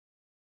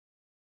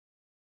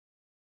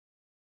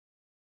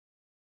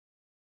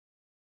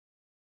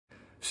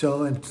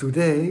So, and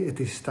today it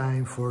is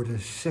time for the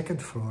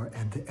second floor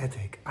and the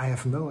attic. I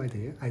have no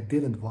idea. I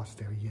didn't was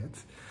there yet.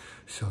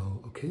 So,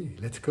 okay,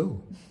 let's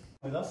go.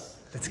 With us?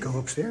 Let's go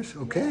upstairs.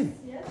 Okay.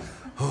 Yes.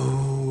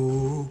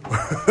 Oh.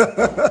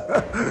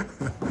 I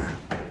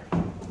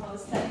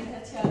was telling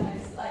Tatiana,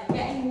 it's like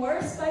getting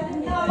worse by the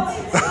minute. No,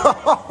 it's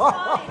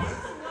fine.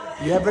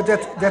 Yeah, but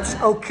that's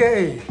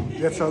okay.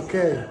 That's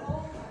okay.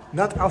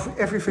 Not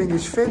everything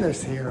is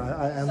finished here.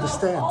 I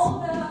understand.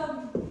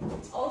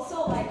 So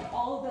also like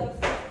all the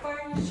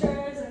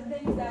furnitures and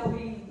things that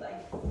we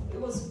like, it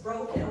was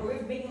broken.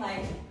 We've been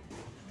like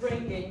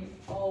bringing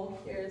all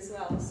here as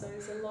well. So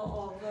it's a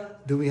lot of.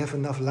 Do we have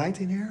enough light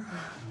in here?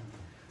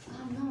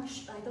 No, I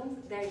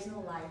don't. There is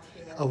no light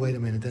here. Oh, wait a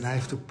minute. Then I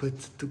have to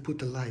put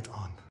the light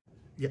on.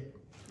 Yeah.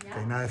 Yeah.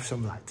 Okay, now I have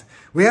some light.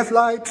 We have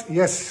light.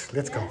 Yes.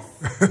 Let's go. How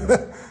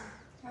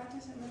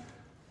does it look?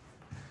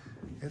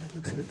 Yeah, that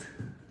looks good.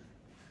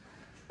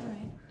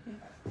 Right.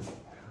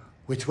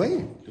 Which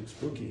way? Looks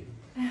spooky.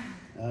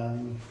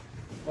 Well,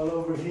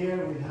 over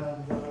here we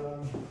have. I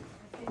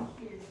think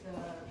here's the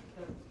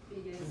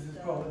biggest. This is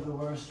probably the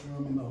worst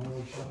room in the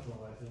whole chateau,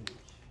 I think.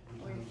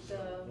 With the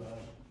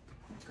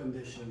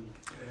condition.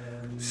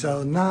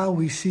 So now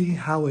we see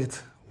how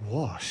it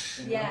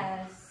was.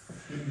 yes.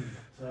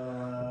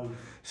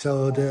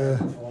 So the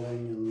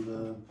falling and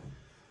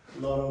a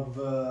lot of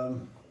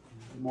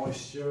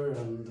moisture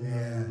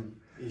and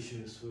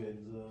issues with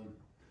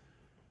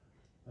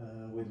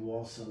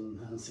walls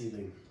and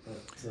ceiling.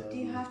 But, do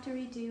you have to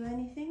redo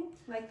anything?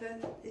 Like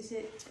is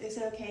it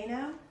okay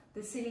now?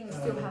 The ceiling we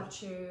still have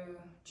to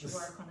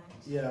work on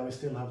it. Yeah, we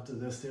still have to.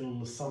 There's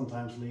still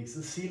sometimes leaks.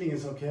 The ceiling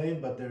is okay,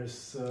 but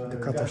there's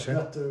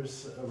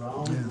gutters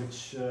around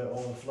which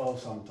overflow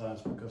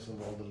sometimes because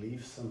of all the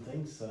leaves and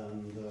things.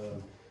 And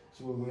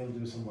so we will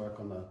do some work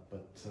on that,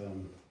 but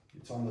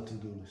it's on the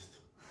to-do list.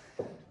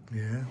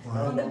 Yeah,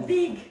 wow. On the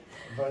big,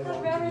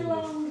 very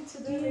long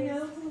to-do Do you list.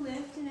 know who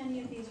lived in any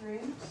of these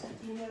rooms?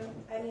 Do you know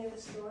any of the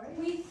story?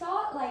 We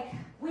thought, like,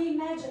 we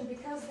imagined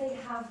because they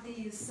have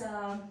these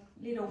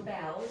little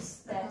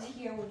bells that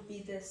here would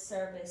be the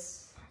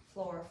service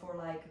floor for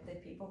like the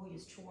people who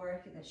used to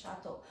work in the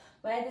chateau.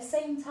 But at the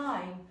same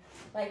time,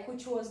 like,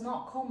 which was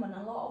not common,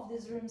 a lot of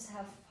these rooms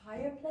have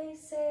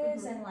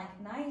fireplaces and like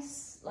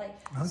nice, like,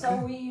 so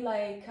we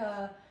like.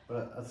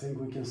 But I think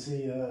we can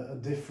see a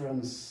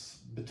difference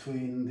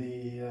between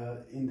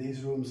the in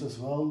these rooms as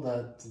well,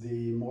 that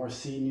the more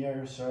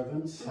senior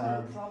servants had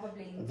a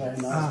very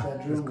nice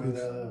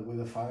bedroom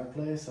with a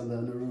fireplace, and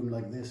then a room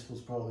like this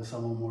was probably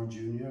someone more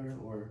junior,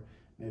 or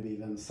maybe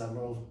even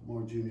several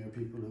more junior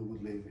people who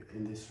would live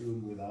in this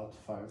room without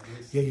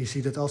fireplace. Yeah, you see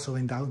that also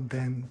in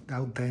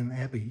Downton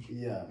Abbey.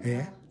 Yeah. Yeah.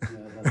 Yeah,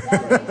 we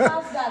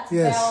have that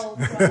bell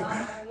from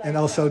like and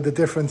also the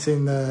difference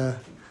in the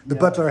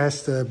butler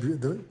has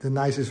the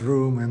nicest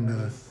room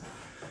and.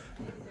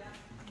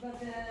 But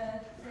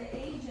the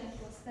agent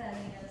was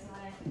telling us,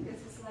 like,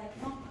 because it's like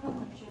not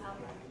common to have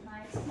like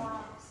nice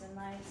baths and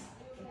nice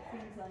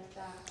things like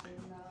that. And,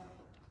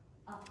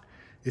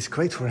 It's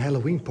great for a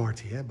Halloween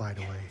party, by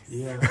the way.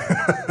 Yeah.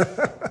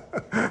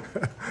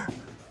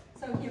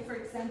 so here, for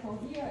example,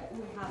 here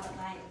we have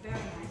a very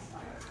nice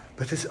fire.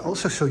 But it's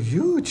also so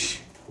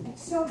huge.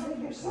 It's so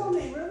big. There's so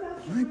many rooms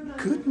after My room.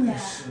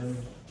 goodness.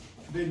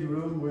 Big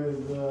room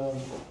with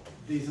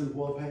decent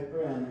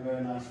wallpaper and a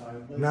very nice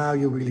fireplace. Now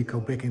you really go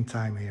back in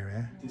time here,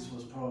 eh? This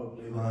was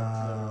probably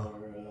Wow.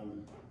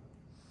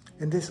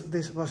 And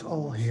this was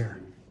all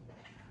here.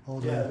 All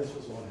this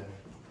was all here.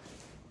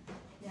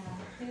 Yeah.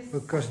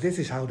 Because this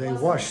is how they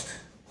washed.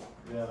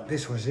 Yeah.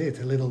 This was it.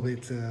 A little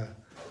bit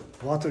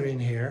water in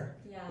here.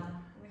 Yeah.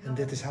 And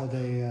that is how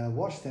they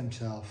wash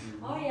themselves.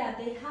 Oh yeah,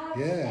 they have,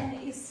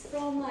 and it's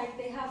from like,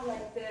 they have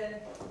like the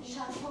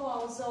Chateau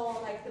also,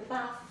 like the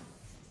bath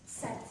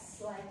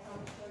sets, like,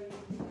 I'll show you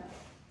here.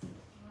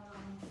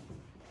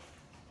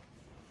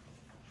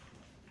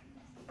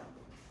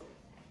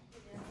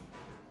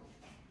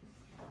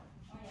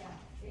 Oh yeah,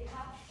 they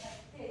have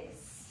like this.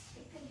 I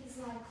think it's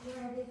like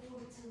where they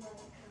put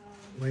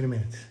like, Wait a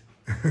minute.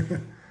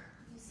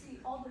 you see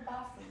all the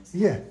bathrooms.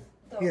 Yeah.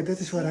 Those. Yeah, that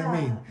is what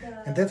I mean.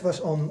 And that was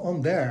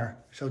on there.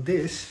 So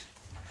this.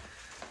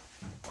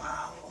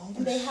 Wow, all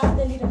And they this. have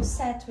the little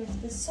set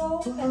with the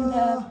soap and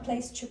the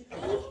place to pee.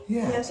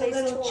 Yeah. There's a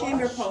little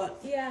chamber pot.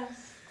 Yeah.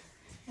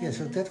 Yeah,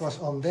 so that was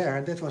on there,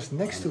 and that was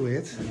next to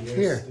it. And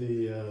Here.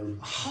 The,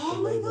 Oh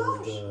my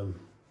gosh.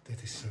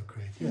 That is so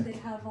great. And Yeah. they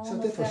have all So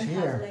of that was them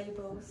here. have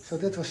labels. So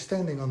that was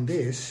standing on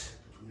this.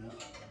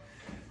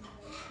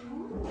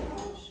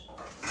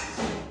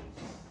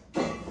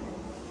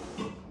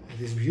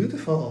 It is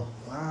beautiful.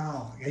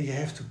 Wow. Yeah, you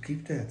have to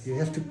keep that. You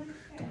have to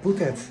put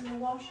that. And the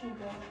washing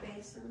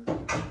basin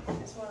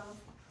as well.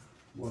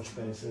 wash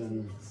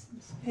basin.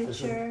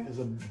 Picture. There's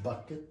a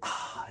bucket.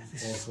 Ah, it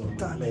is Also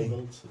stunning.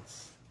 labeled.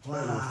 It's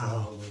very nice to have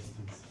Wow. all those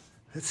things.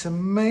 That's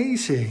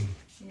amazing.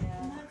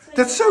 Yeah.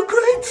 That's so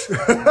great.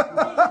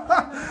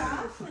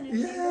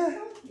 Yeah.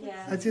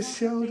 Yeah. I just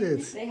showed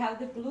it. They have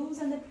the blues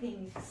and the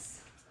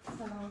pinks.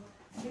 So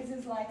this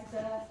is like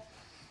the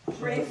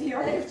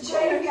graveyard.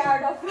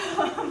 Graveyard of.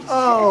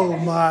 Oh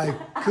my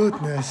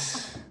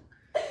goodness.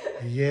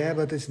 Yeah,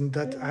 but it's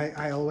that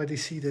I already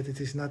see that it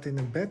is not in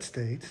a bad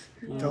state.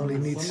 It only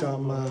needs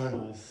some.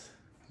 Nice.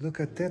 Look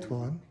at that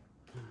one.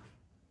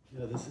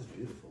 Yeah, this is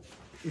beautiful.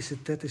 Is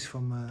it that is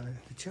from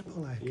the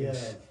chapel? I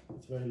guess. Yeah,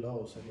 it's very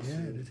low, so you Yeah,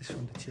 see. that is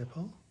from the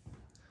chapel.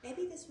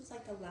 Maybe this was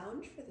like a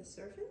lounge for the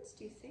servants,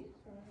 do you think?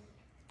 Or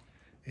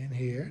And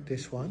here,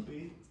 this one.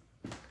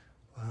 it's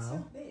Wow. so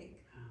big.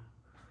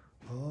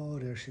 Oh,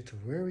 there's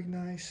very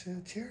nice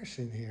chairs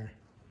in here.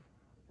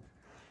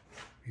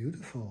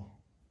 Beautiful.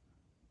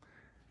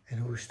 And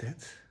who's that?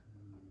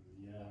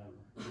 Yeah,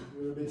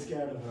 we were a bit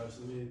scared of her,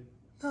 so we.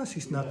 No,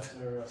 she's we not. left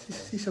her,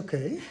 She's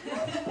okay.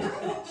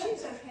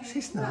 She's okay.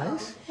 She's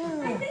nice. I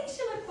Yeah. think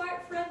she looked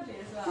quite friendly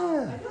as well.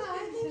 Yeah. I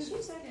think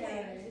she's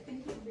okay. I think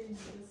you've been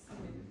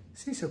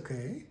just. She's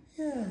okay.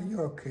 Yeah,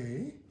 you're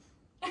okay.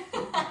 She's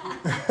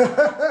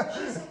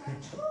like, I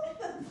told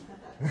them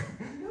that.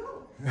 No.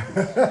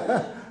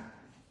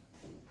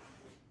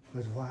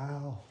 But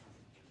wow.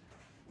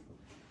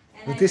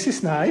 And But I this think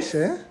is nice, eh?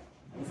 Is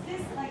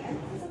this like a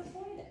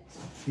toilet?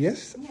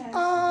 Yes? Yes.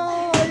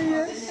 Ah,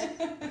 yes.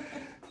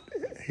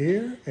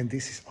 Here, and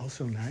this is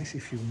also nice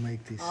if you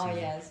make this Oh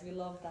yes, we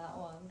love that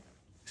one.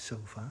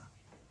 sofa.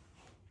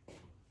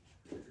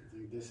 I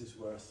think this is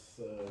worth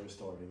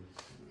restoring.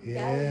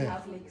 Yeah, we Yeah.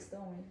 have leaks,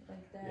 don't we?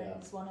 Like that Yeah.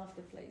 is one of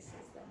the places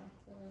that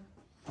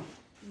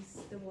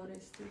the water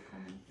is still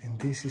coming. And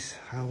this is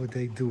how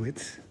they do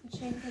it.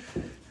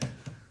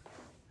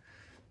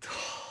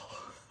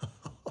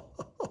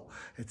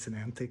 It's an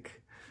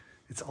antique.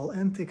 It's all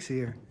antiques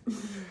here.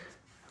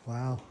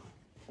 Wow.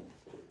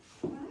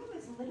 When I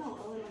was a little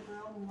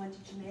girl, we went to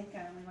Jamaica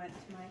and we went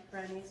to my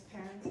granny's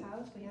parents'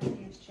 house. We had to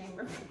use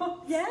chamber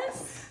pots.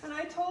 Yes. And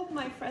I told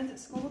my friends at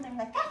school, and they were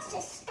like, "That's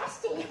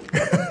disgusting."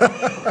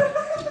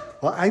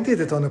 Well, I did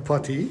it on a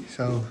potty,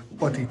 so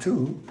potty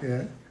too.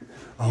 Yeah.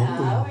 Oh.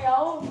 Yeah,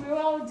 we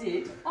all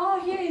did. Oh,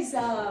 here is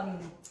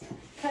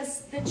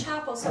because the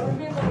chapel. So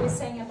remember we were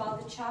saying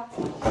about the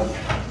chapel.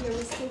 Here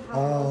we still have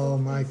Oh, lots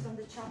of my things from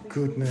the chapel.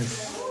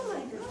 goodness. Oh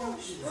my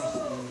gosh.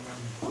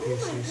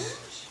 This is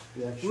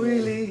We actually,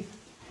 really.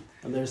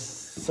 And there's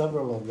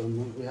several of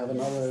them. We have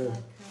another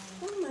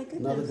Oh my goodness.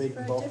 another big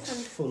for a box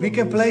different- full We of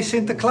can these. play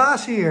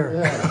Sinterklaas here.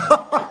 Yeah.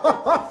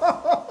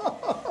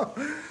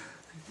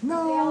 No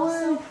They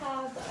also way.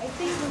 have, I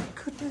think,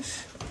 Goodness.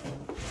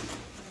 different-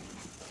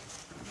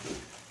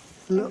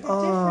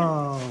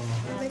 Oh.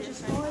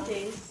 religious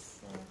holidays.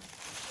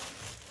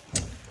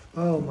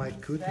 Oh my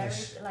very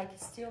goodness. like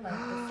still like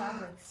the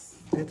fabrics.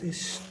 That is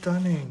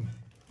stunning.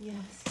 Yes.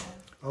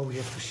 Oh, we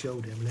have to show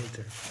them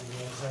later. We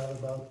also have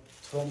about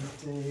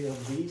 20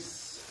 of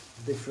these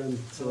different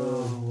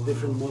wow.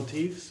 different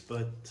motifs,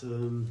 but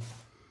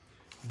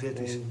That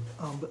is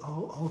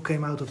all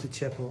came out of the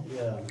chapel.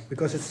 yeah,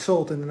 Because it's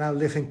sold and now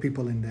living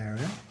people in there,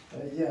 eh?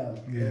 yeah,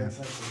 Yeah.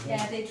 exactly.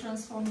 Yeah, they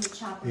transformed the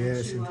chapel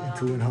Yes, into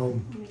into a home.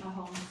 a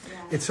home.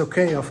 Yeah. It's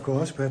okay, of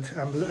course, but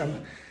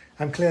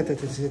I'm glad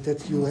that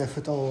you have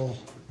it all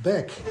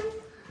back.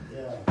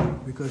 Yeah.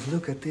 Because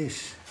look at this.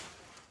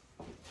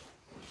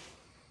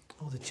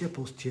 All the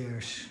chapel's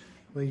chairs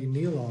where you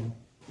kneel on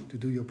to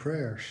do your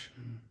prayers.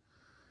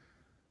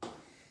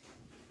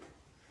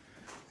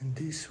 And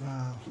this,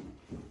 wow.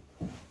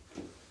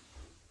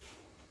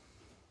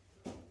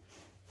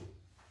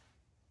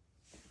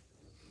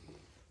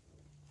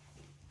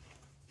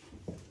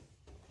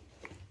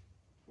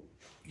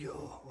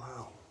 Yo,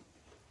 wow.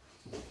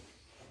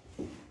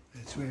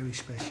 That's very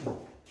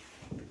special.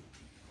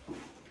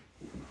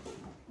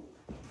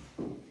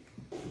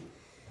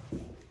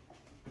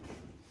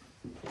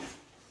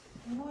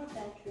 More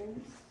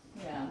bedrooms.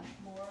 Yeah,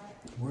 more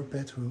More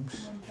bedrooms.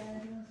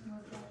 bedrooms, more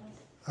bedrooms.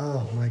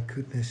 Oh my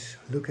goodness,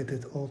 look at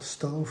that old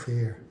stove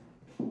here.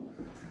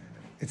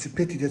 It's a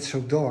pity that's so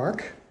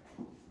dark.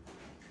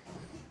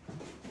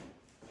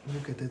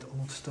 Look at that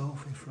old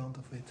stove in front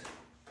of it.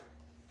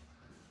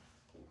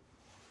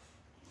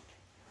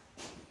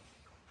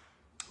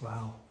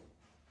 Wow.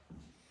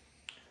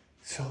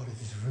 So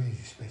that is really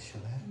special,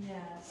 eh?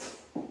 Yes.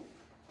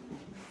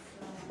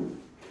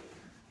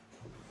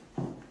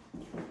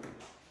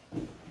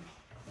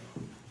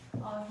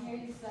 Oh, here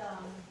is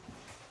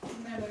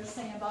remember I was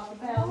saying about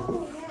the bell.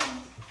 Oh yeah.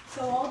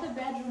 So all the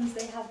bedrooms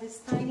they have this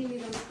tiny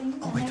little thing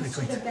next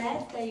to the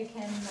bed that you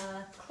can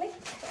click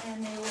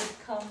and it would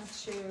come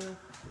to.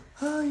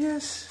 Oh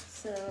yes.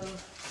 So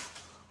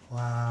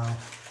Wow.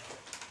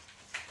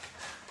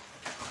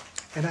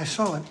 And I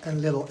saw a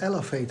little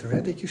elevator,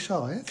 eh? Did you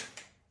saw it?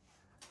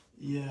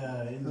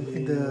 Yeah,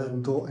 In the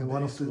door, in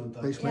one of the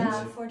basement, basements?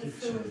 yeah, for the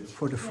food.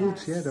 For the food,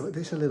 Yes. yeah,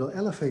 there's a little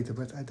elevator,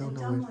 but I don't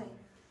know where.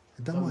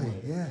 Dumbly.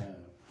 Dumway, yeah.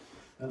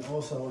 And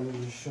also when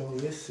we show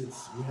this,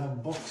 we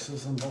have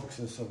boxes and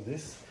boxes of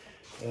this.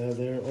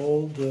 They're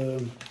old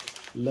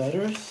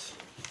letters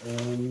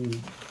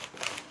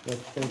that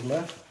they've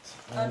left.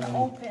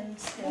 Unopened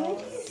still.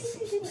 This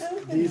isn't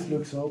open. These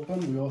looks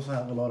open. We also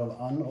have a lot of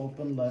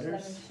unopened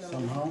letters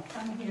somehow.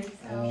 Come here.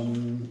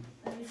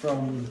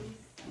 From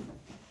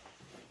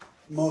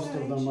most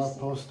of them are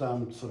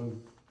post-stamped sort of,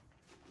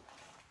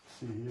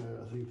 see here,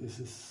 I think this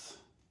is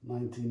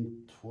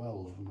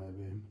 1912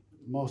 maybe.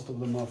 Most of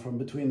them are from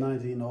between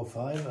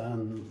 1905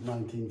 and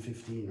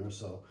 1915 or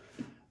so,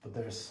 but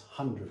there's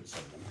hundreds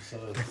of them. So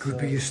There could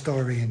be a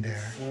story in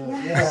there.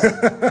 yeah.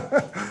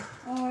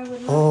 Oh, I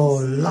would love Oh,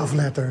 to see love them.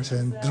 letters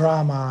and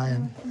drama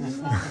and I would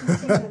love to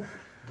see them.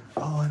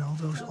 oh, and all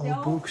those So they old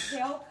all, books.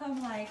 they all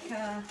come like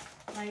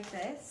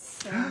this.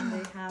 So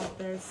they have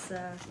this,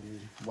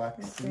 Wax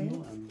Let's seal see.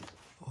 and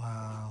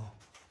Wow.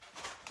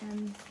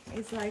 and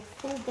it's like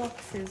full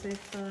boxes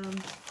with Oh,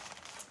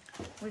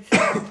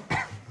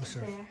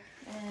 sorry. there,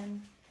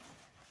 and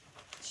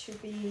it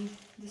should be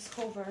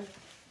discovered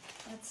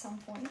at some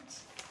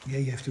point. Yeah,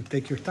 you have to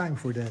take your time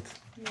for that.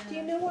 Do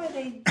you know why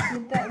they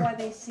did that? Why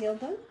they sealed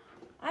them?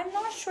 I'm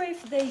not sure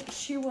if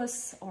she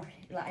was, or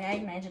like, I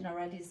imagine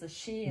already it's a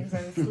she and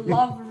there's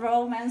love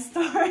romance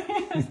stories,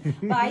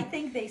 but I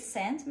think they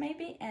sent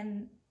maybe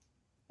and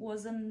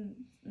wasn't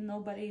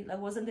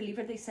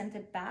delivered. They sent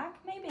it back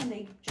maybe and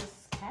they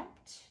just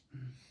kept,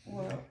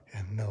 or I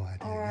have no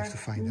idea. You have to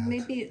find out.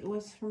 Maybe it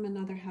was from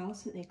another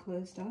house that they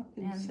closed up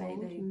and and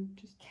sold they and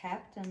just.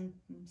 kept and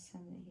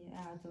sent it here.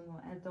 I don't know.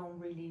 I don't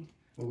really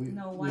well,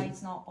 know why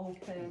it's not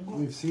open.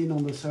 we've seen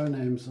on the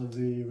surnames of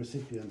the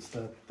recipients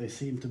that they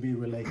seem to be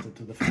related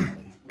to the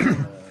family.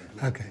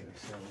 Okay. Here,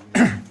 so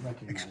we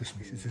recognize Excuse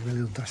me, it's a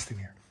little dust in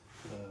here.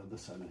 the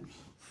surnames.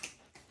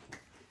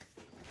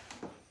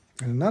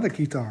 And another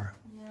guitar.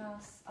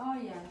 Yes. Oh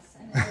yes.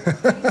 And a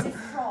crazy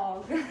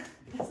frog.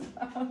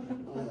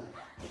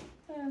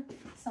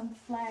 Some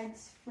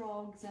flags,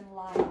 frogs, and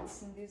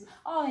lights, and this.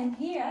 Oh, and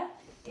here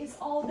is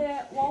all the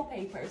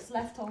wallpapers,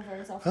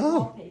 leftovers of the Oh.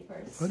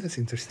 wallpapers. Oh, that's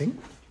interesting.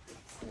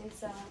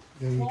 It's a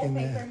Then you can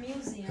wallpaper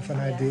museum. have an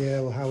here.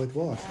 idea of how it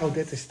was. Oh,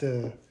 that is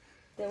the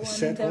The one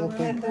set in the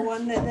wallpaper. room. The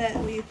one that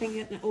we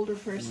think an older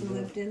person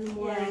lived in, the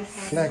more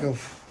Yes. flag of.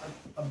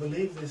 I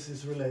believe this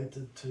is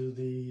related to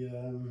the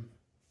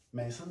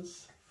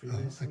Masons,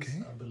 Freemasons. okay.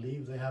 I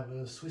believe they have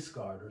a Swiss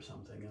Guard or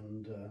something,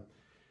 and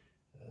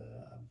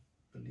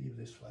I believe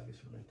this flag is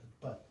related,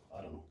 but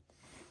I don't know.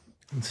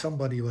 And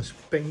somebody was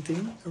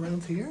painting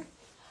around here.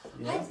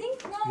 I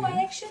think no.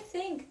 I actually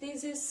think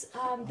this is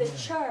the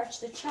church,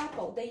 the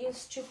chapel. They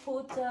used to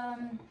put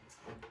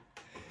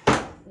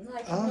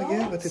like Oh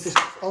yeah, but it is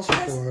also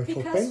for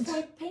because paint.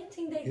 for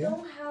painting they Yeah.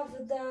 don't have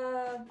the.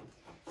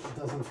 It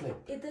doesn't flip.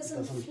 It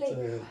doesn't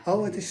flip.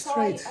 Oh, it is So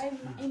straight.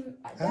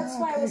 that's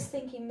why I was okay.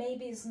 thinking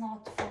maybe it's not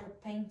for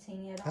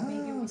painting it, or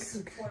maybe it was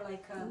okay. for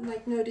like a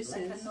like notices.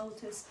 like a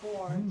notice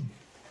board. Hmm.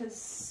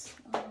 Because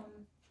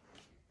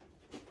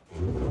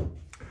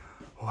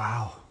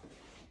Wow.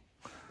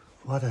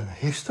 What a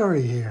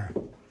history here.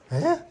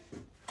 Eh?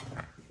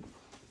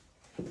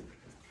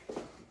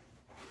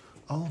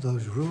 All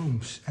those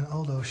rooms and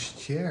all those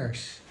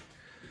chairs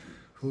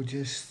who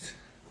just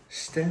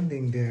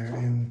standing there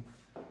and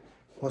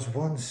was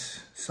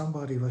once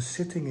somebody was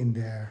sitting in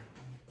there.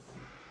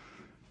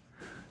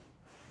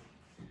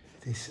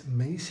 It is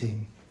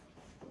amazing.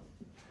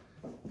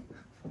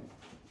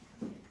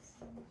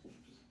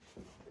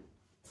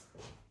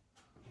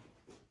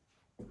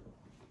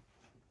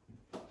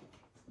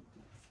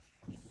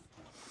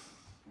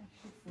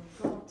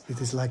 It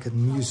is like a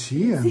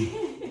museum.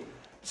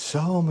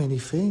 So many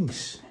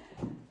things.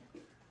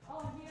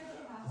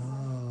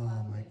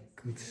 Oh my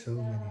good, so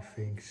many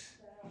things.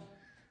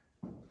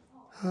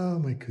 Oh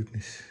my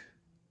goodness.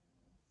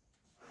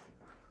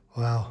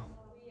 Wow.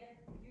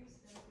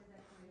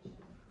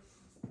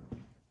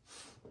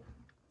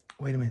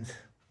 Wait a minute.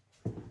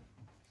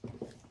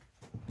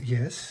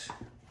 Yes.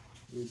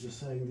 We're just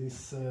saying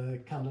this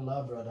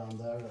candelabra down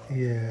there.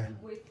 Yeah.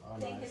 we Oh,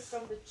 think nice. it's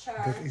from the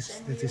church.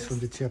 and we That is from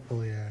the use-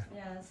 chapel, yeah.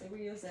 Yeah, so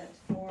we use it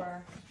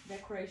for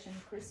decoration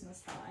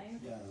Christmas time.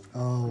 Yeah.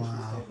 Oh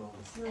wow.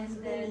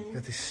 And then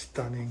That is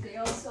stunning. they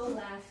also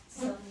left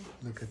some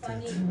Look at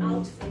funny that.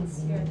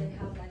 outfits here. They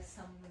have like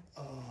some.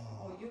 Oh.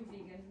 Oh, you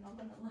vegan, not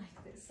gonna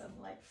like this. Some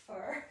like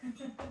fur.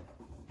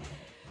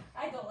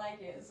 I don't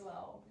like it as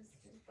well,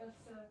 obviously, but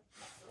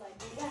like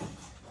they left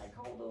like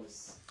all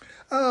those.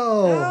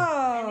 Oh.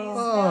 And it smells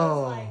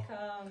Oh. like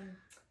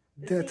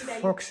the Dead thing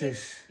that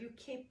foxes. You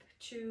keep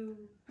to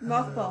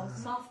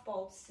Mothballs.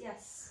 mothballs.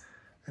 Yes.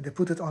 And they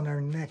put it on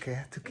her neck,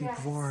 eh, to keep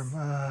Yes. warm.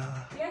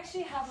 Ah. We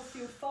actually have a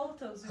few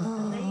photos of the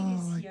Oh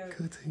ladies my here.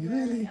 God, Yeah,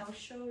 really? I'll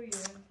show you.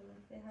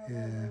 They have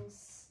Yeah. all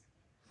those.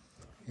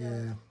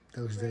 Yeah,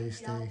 those days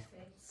crazy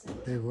outfits.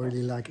 they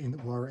really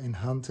were in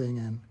hunting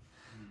and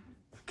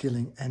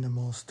killing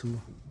animals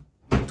to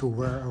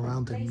wear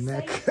around the They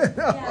neck. say,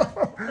 yeah,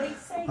 they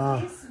say Ah.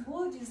 this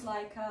wood is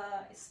like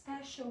a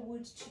special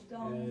wood to Yeah,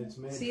 don't it's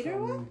made Cedar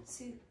from, wood?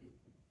 see.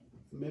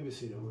 Maybe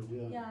cedar wood,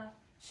 yeah. Yeah.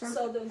 From-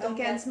 So they don't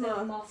against get the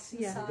moths, moths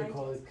yeah. inside. They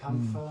call it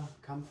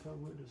camphor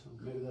wood or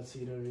something. Maybe that's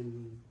cedar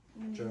in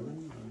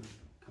German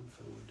or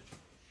camphor wood.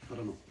 I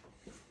don't know.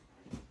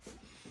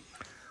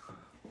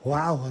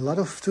 Wow, a lot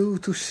of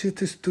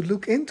to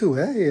look into,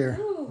 eh, here.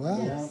 Ooh,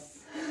 Wow. yes.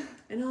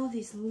 And all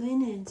these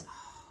linens.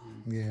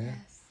 Yeah.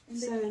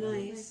 So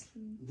nice.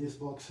 This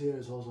box here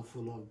is also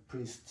full of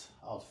priest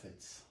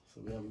outfits.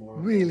 So we have more.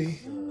 Really?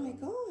 Of those, Oh my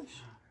gosh.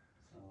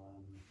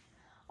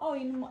 Oh,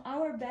 in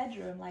our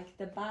bedroom, like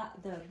the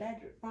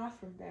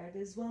bathroom there,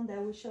 there's one that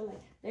will show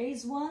like there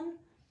is one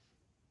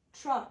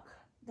truck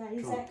that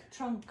is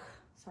trunk.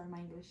 Sorry, my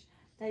English.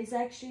 That is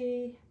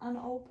actually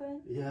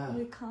unopened. Yeah.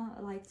 You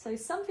can't like so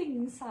it's something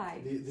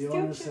inside. The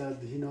owner said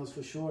he knows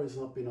for sure it's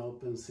not been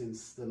open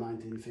since the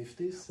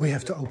 1950s. We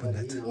have to open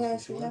it.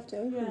 Yes, we have to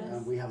open Yes.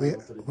 And we haven't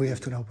opened it. We have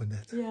to open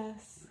that.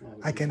 Yes.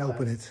 I can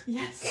open it.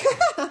 Yes.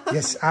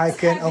 Yes, I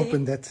can heavy.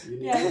 open that. You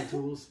need Yeah. the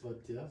tools, but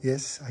yeah.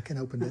 Yes, I can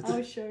open that.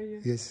 I'll show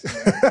you. Yes.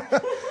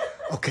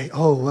 Okay,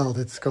 oh well,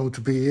 that's going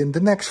to be in the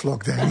next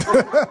vlog then.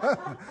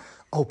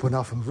 Open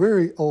up a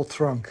very old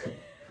trunk.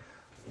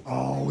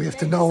 Oh, we have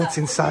to know what's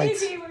inside.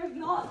 Maybe we're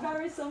not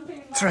very something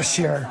like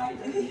Treasure.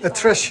 inside. A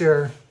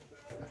treasure.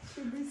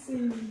 Should be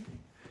seen.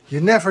 You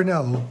never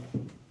know.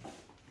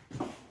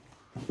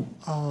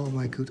 Oh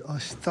my god, oh,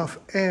 stuff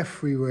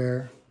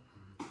everywhere.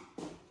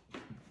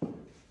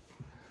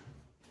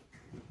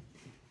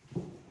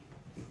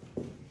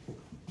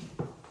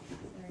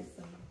 There's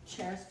some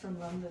chairs from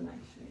London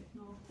actually.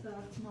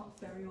 Not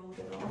very old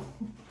at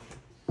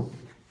all.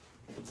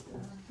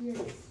 Here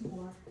it's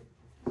more.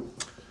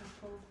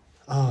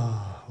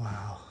 Oh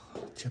wow,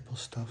 chapel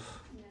stuff.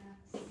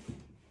 Yes.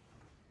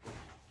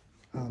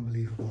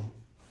 Unbelievable.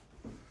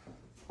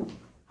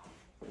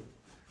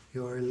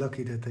 You're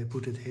lucky that they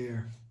put it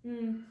here.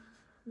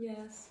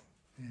 Yes.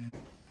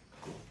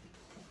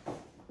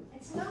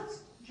 It's not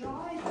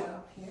dry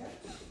though here.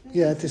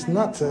 Yeah, it is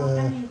not.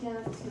 Any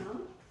damp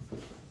smell.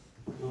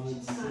 No, Which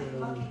it's is quite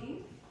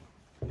lucky.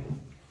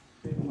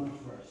 pretty much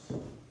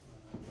worse.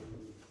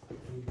 I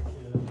think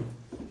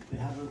they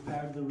have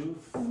repaired the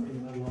roof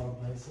in a lot of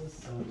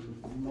places,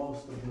 and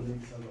most of the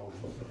leaks are gone.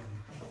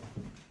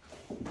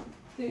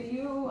 Do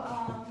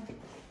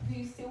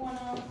you still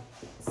wanna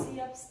see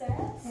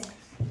upstairs? Yes.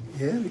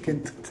 Yeah, we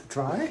can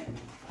try.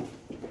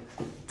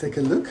 Take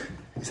a look.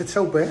 Is it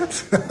so bad?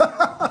 If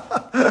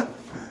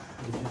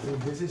you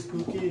think this is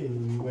spooky,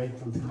 we wait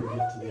until we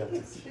get to the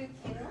attic.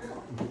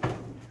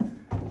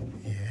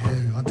 Yeah,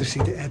 we want to see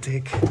the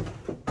attic.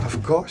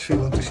 Of course we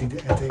want to see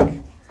the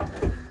attic.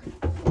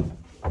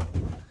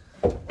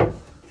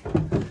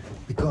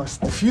 Because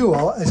the view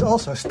is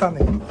also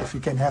stunning, if you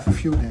can have a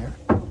view there.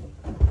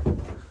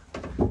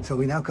 So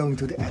we're now going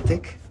to the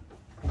attic.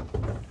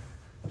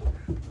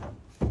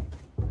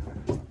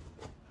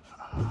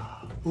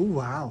 Oh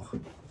wow.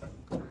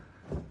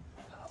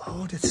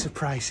 Oh, that's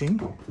surprising.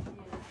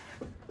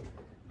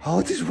 Oh,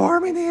 it is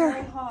warm in Very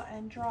here. hot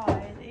and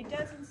dry. It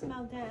doesn't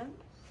smell damp.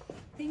 I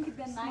think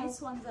the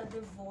nice ones are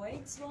the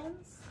voids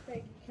ones.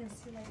 Like you can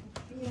see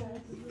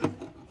like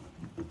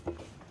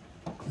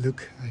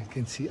Look, I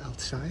can see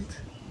outside.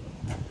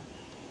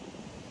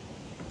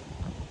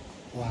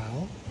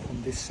 Wow,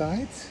 from this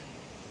side.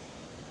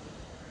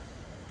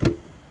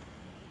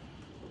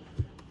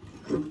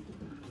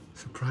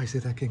 Surprised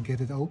that I can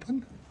get it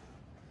open.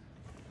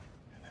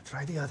 I'll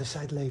try the other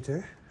side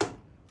later.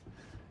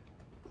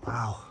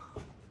 Wow.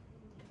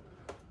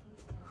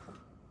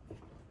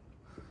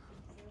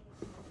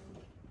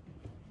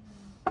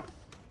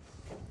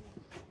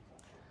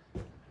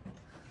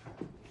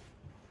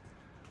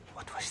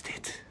 What was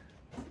it?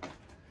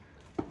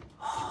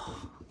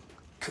 Oh,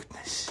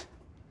 goodness.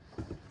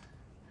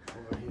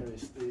 Over here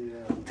is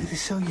This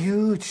is so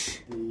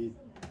huge. the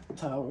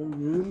tower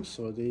rooms,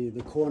 or the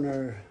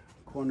corner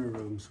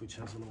rooms, which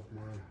has a lot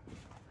more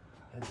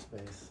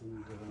headspace.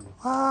 And,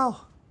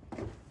 Wow.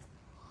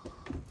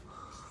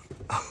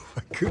 Oh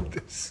my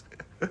goodness.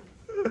 yeah.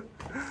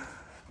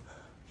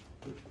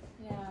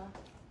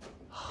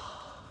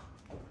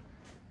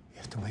 You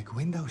have to make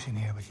windows in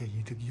here, but yeah,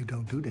 you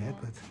don't do that.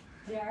 But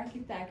The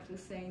architect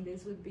was saying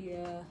this would be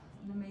an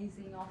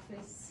amazing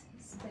office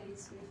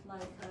space with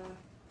like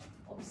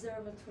a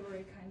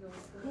observatory kind of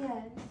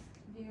Yes.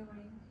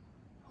 viewing.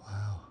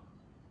 wow.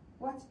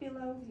 What's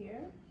below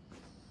here?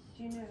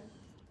 Do you know?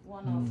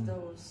 One of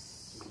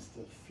those. it's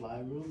the fly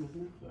room,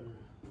 isn't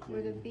it?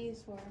 Where the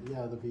bees were?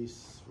 Yeah, the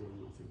bees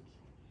room, I think.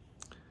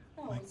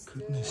 No, My it's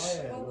goodness.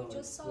 the what we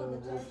just saw, the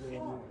third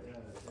floor.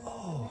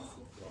 Oh.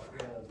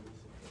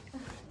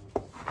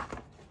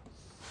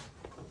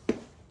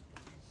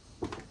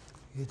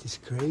 It is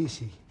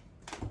crazy.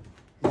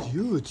 It's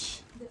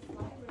huge. The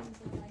fly rooms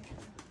are like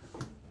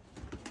that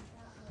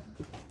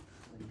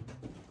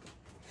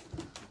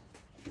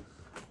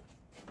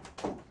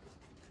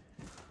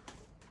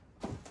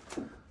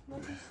What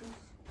is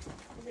this?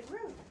 Is it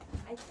rope?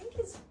 I think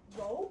it's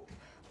rope,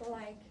 but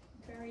like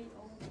very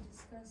old,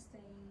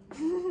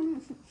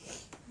 disgusting.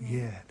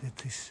 Yeah,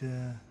 that is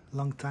a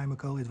long time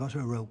ago. It was a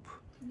rope.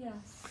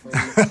 Yes.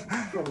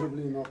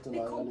 Probably not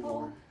alive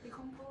anymore.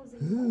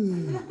 Decomposing.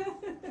 Ooh.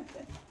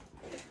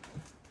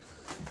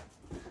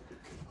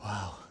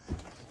 Wow,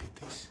 look at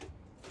this.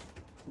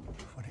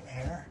 For the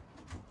air.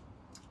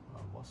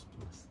 Wasp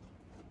nest.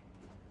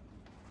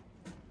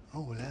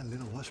 Oh, a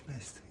little wasp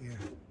nest here.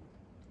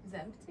 Is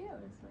empty or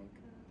it's like?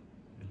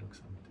 It looks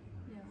empty.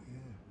 Yeah. Yeah.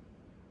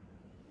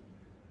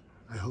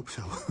 I hope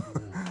so.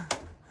 Yeah.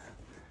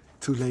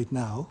 Too late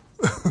now.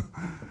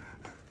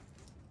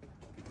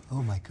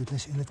 Oh my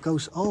goodness, and it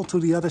goes all to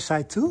the other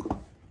side too?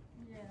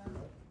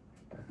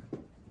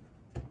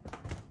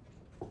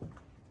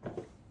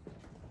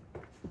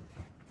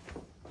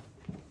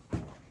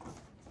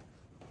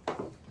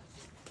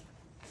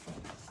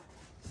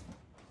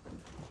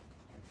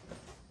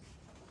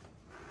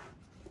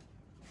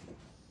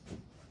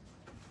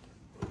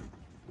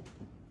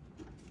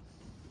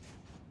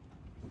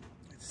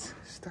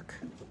 Stuck.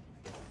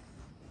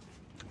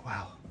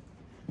 Wow.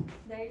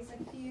 There's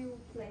a few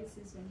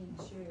places we need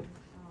to treat.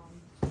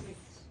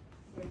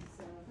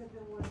 There's the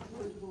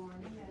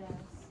woodworm. Yes.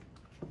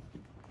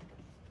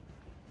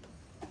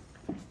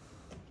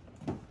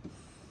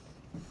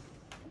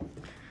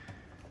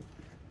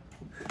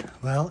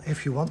 Well,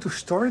 if you want to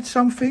store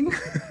something,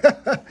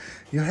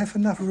 you have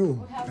enough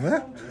room. We have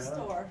room to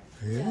store.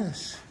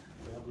 Yes.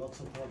 We have lots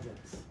of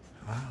projects.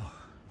 Wow.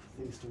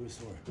 Things to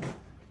restore.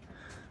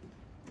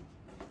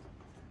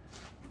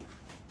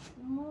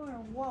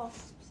 More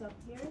wasps up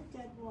here,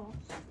 dead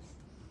wasps.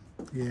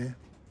 Yeah.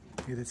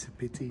 Yeah, that's a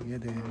pity. Yeah,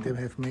 they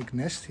have make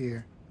nest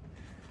here.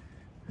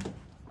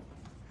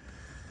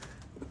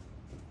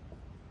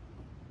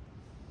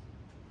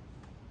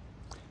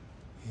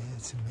 Yeah,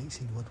 it's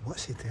amazing. What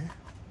was it, eh?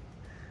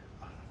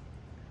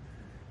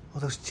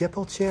 All those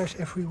chapel chairs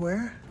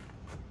everywhere.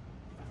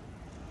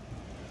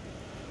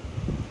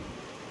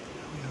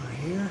 We are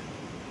here.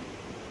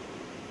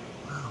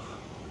 Wow.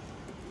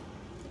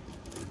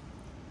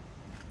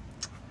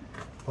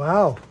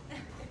 Wow.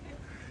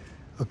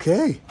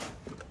 Okay.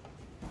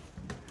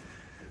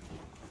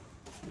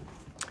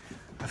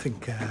 I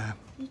think...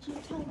 Did you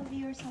tell the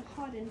viewers how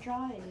hot and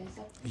dry it is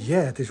up here?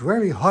 yeah, it is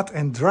very hot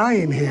and dry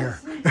in here.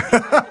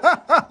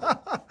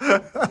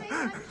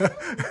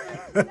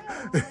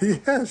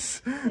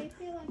 Yes. They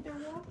feel like they're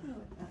walking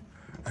with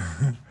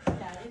us.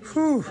 Yeah, it is,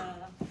 Whew.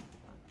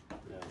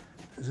 Yeah.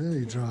 It's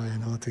really dry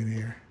and hot in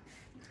here.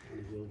 And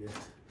it will get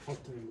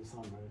hotter in the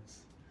summer.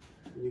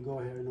 When you go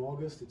here in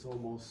August, it's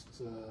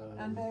almost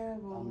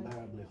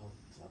unbearably hot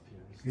up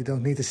here. So You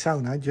don't need a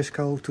sauna, just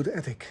go to the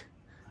attic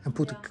and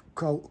put a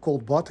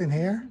cold bath in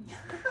here.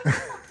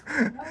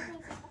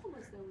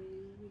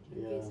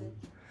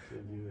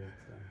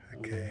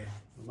 Okay.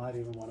 We might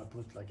even want to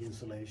put like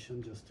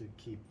insulation just to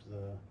keep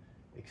the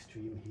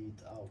extreme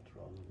heat out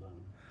rather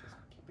than just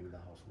keeping the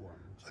house warm.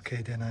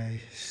 Okay, then I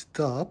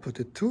stop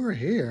the tour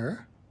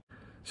here.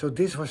 So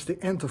this was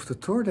the end of the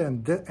tour,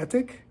 then the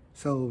attic.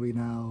 So we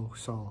now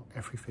saw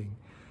everything.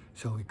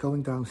 So we're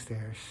going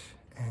downstairs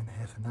and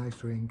have a nice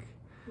drink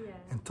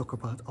and talk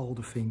about all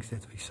the things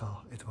that we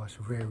saw. It was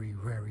very,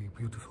 very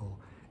beautiful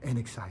and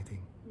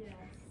exciting. Yes.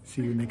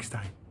 See you next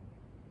time.